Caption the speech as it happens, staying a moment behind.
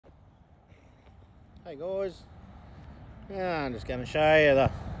Hey guys, I'm just going to show you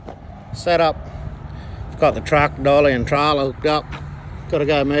the setup. I've got the truck, dolly and trailer hooked up. Got to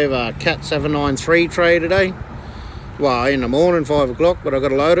go move a Cat 793 tray today. Well, in the morning, 5 o'clock, but I've got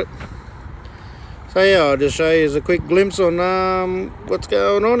to load it. So yeah, I'll just show you a quick glimpse on what's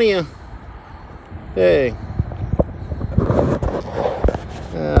going on here. Yeah.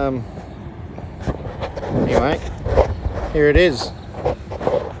 Anyway, here it is.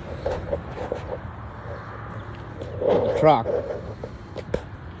 The truck,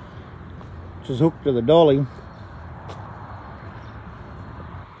 which is hooked to the dolly,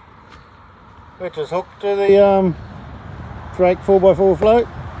 which is hooked to the Drake 4x4 float.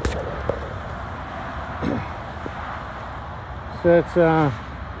 So that's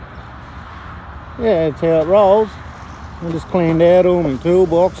yeah, that's how it rolls. I just cleaned out all my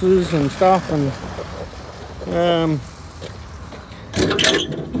toolboxes and stuff, and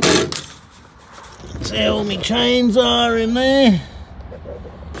see how all my chains are in there,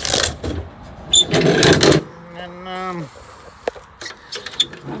 and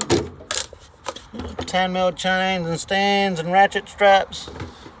 10mm chains and stands and ratchet straps,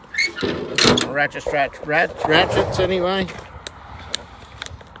 ratchets anyway.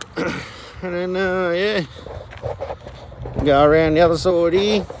 And then yeah, go around the other side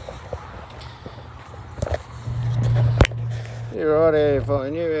here. You're right there if I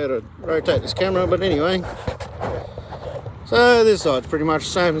knew how to rotate this camera, but anyway. So this side's pretty much the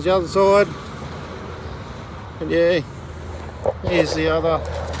same as the other side. And yeah, here's the other.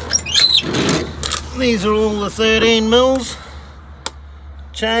 These are all the 13mm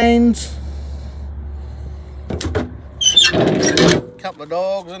chains. Couple of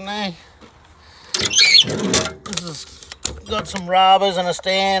dogs in there. This has got some rubbers and a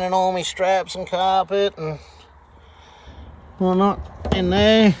stand and all my straps and carpet and whatnot in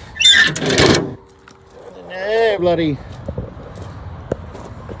there. In there, bloody.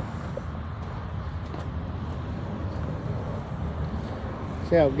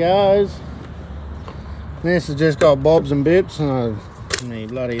 See how it goes. This has just got bobs and bits and a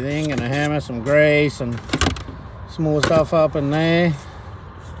bloody thing and a hammer, some grease and some more stuff up in there.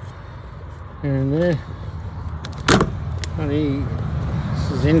 And there.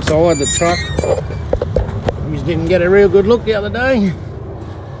 This is inside the truck. We just didn't get a real good look the other day.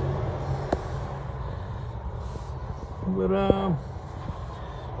 But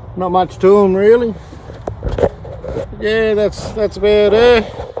not much to them really. Yeah, that's about it.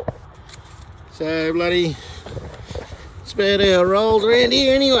 So bloody, it's about how it rolls around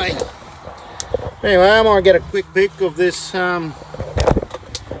here anyway. Anyway, I might get a quick pic of this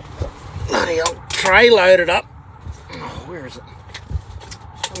bloody old tray loaded up. Oh, where is it?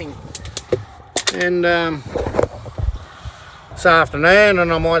 I mean, and this afternoon,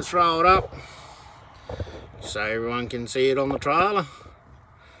 and I might throw it up so everyone can see it on the trailer.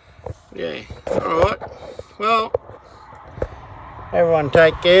 Yeah, alright. Well, everyone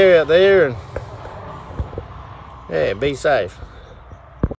take care out there, and yeah, be safe.